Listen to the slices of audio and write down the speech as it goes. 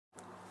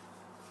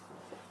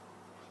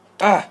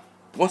Ah,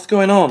 what's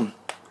going on?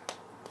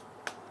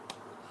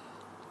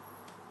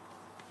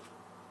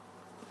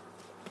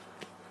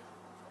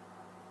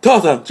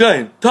 Tarzan,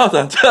 Jane,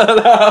 Tarzan.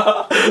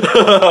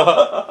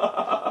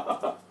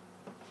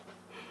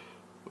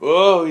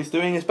 Whoa, he's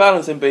doing his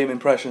balancing beam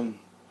impression.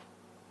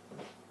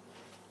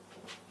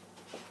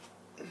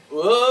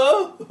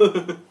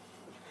 Whoa.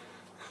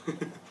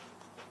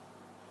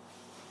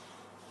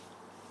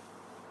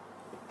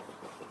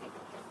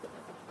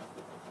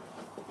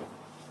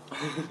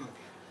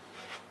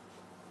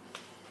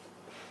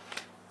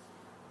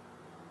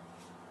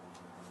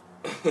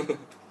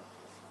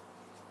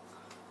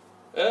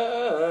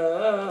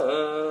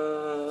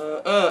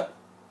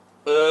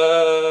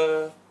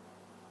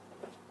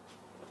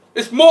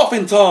 It's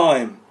morphin'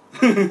 time!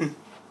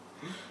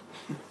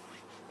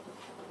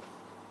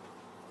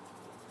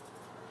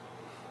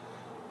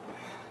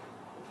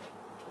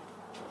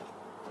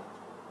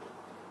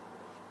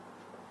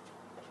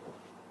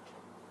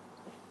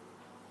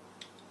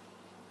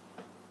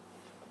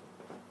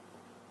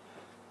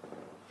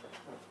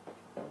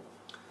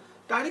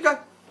 Down you go.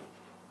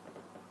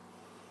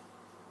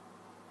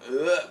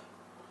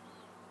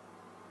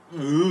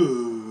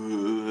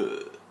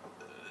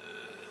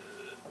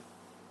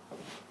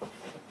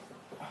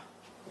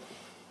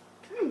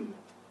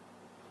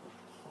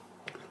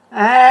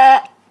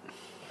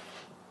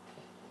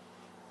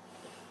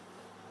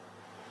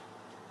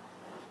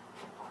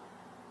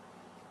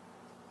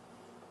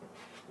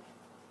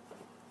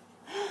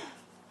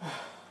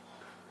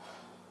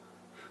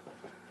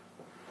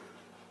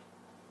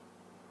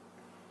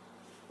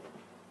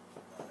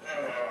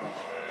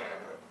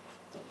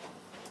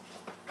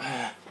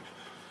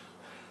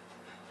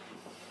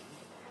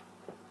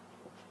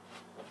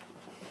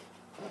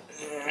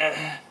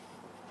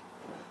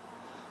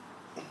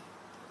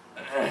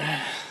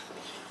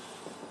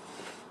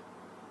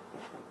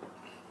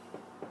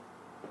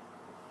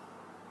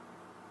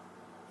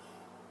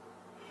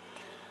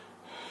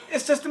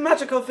 It's just the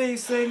magic of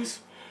these things.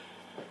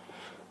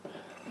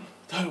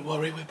 Don't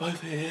worry, we're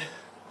both here.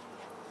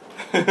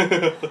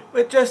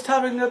 We're just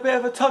having a bit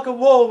of a tug of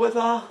war with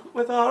our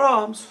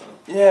arms.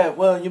 Yeah,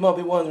 well, you might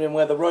be wondering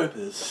where the rope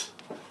is.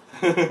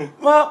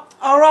 Well,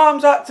 our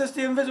arms act as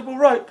the invisible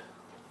rope.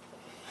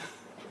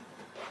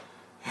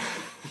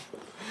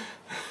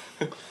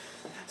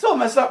 It's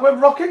almost like we're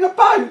rocking a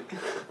boat.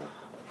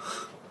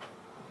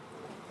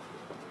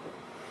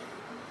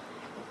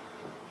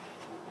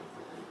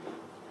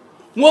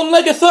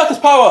 One-legged circus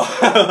power!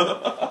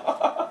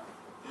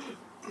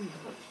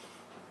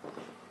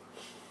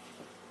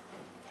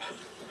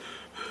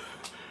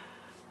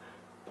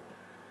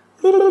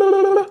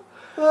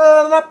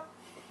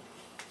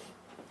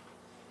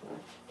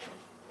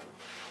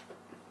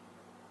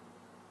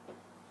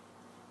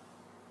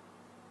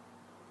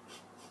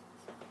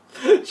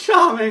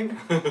 Charming.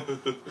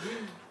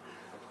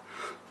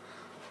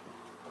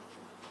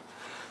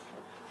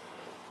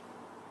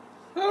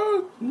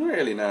 Oh,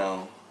 really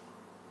now?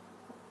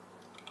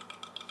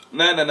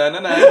 No.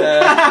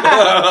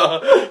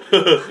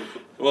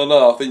 Well,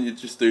 no, I think you'd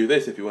just do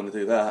this if you want to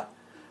do that.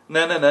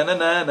 No.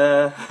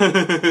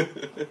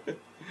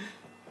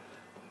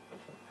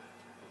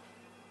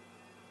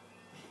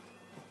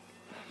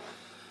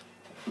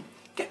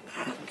 Get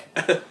back.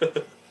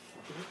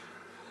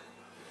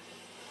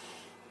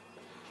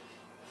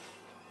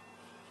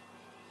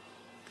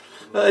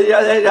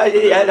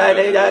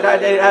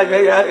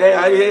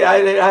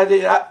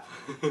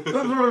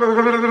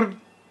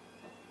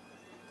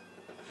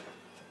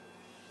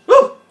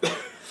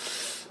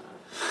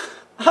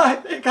 I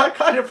think I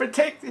kind of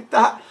predicted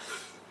that.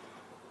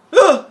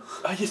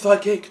 Are you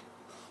psychic?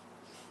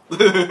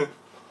 No,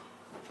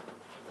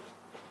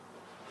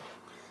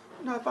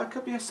 if I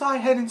could be a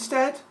Psy-Hen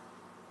instead.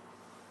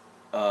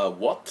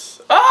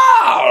 What?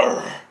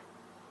 Ah!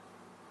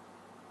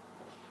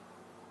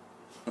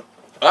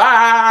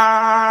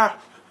 Ah!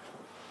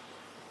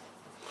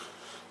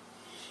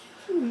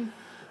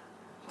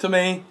 To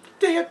me.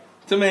 Do you?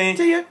 To me.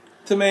 Do you?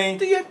 To me.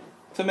 Do you?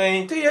 To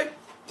me. Do you?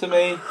 To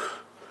me.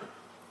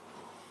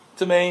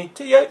 To me.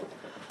 Do you?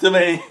 To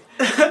me.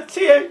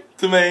 Do you?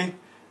 To me.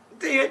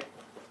 Do you?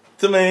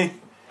 To me.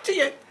 Do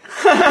you?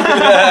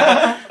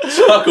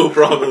 Chuckle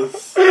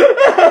Brothers.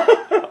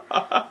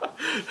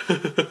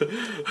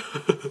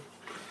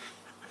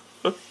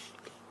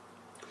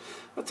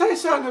 I'll tell you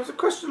something, there was a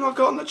question I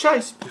got on the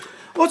chase.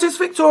 What is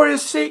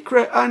Victoria's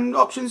secret? And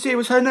option C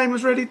was her name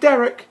was really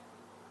Derek.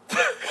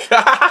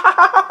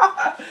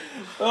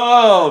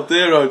 Oh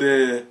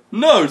dear.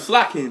 No,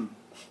 slacking.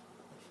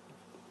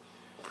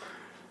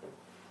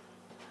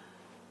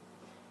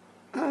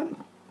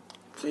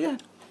 So yeah,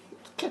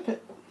 clip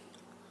it.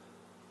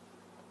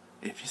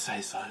 If you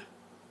say so.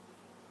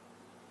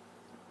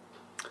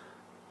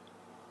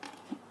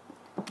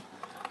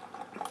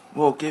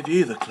 We'll give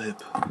you the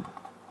clip.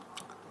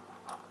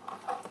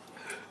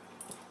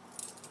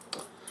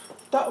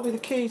 That'll be the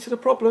key to the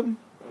problem.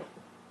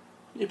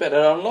 You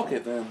better unlock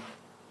it then.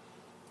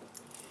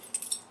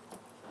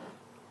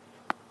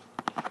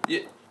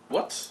 Yeah,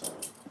 what?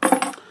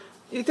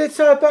 You did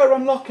say I better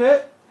unlock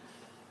it.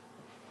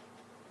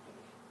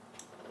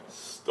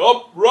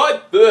 Stop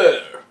right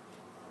there.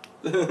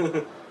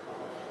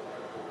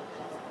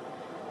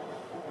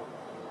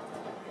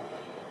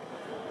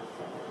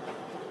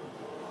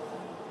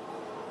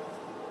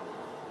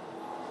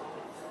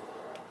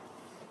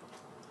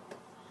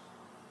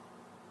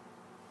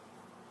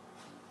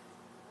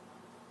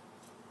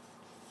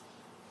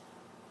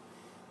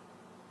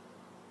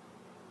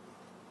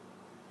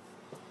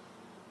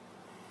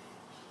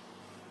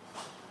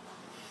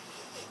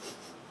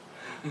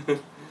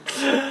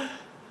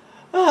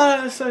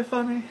 Ah, that's so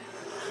funny.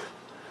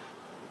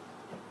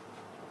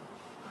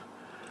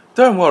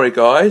 Don't worry,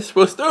 guys.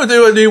 We'll still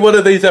do a new one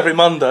of these every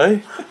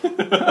Monday.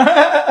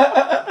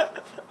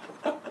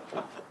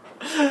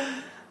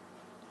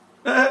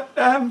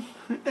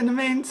 In the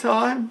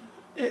meantime,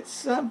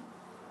 it's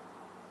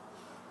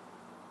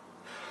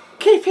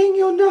keeping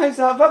your nose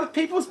out of other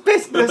people's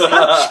business.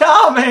 How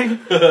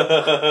charming!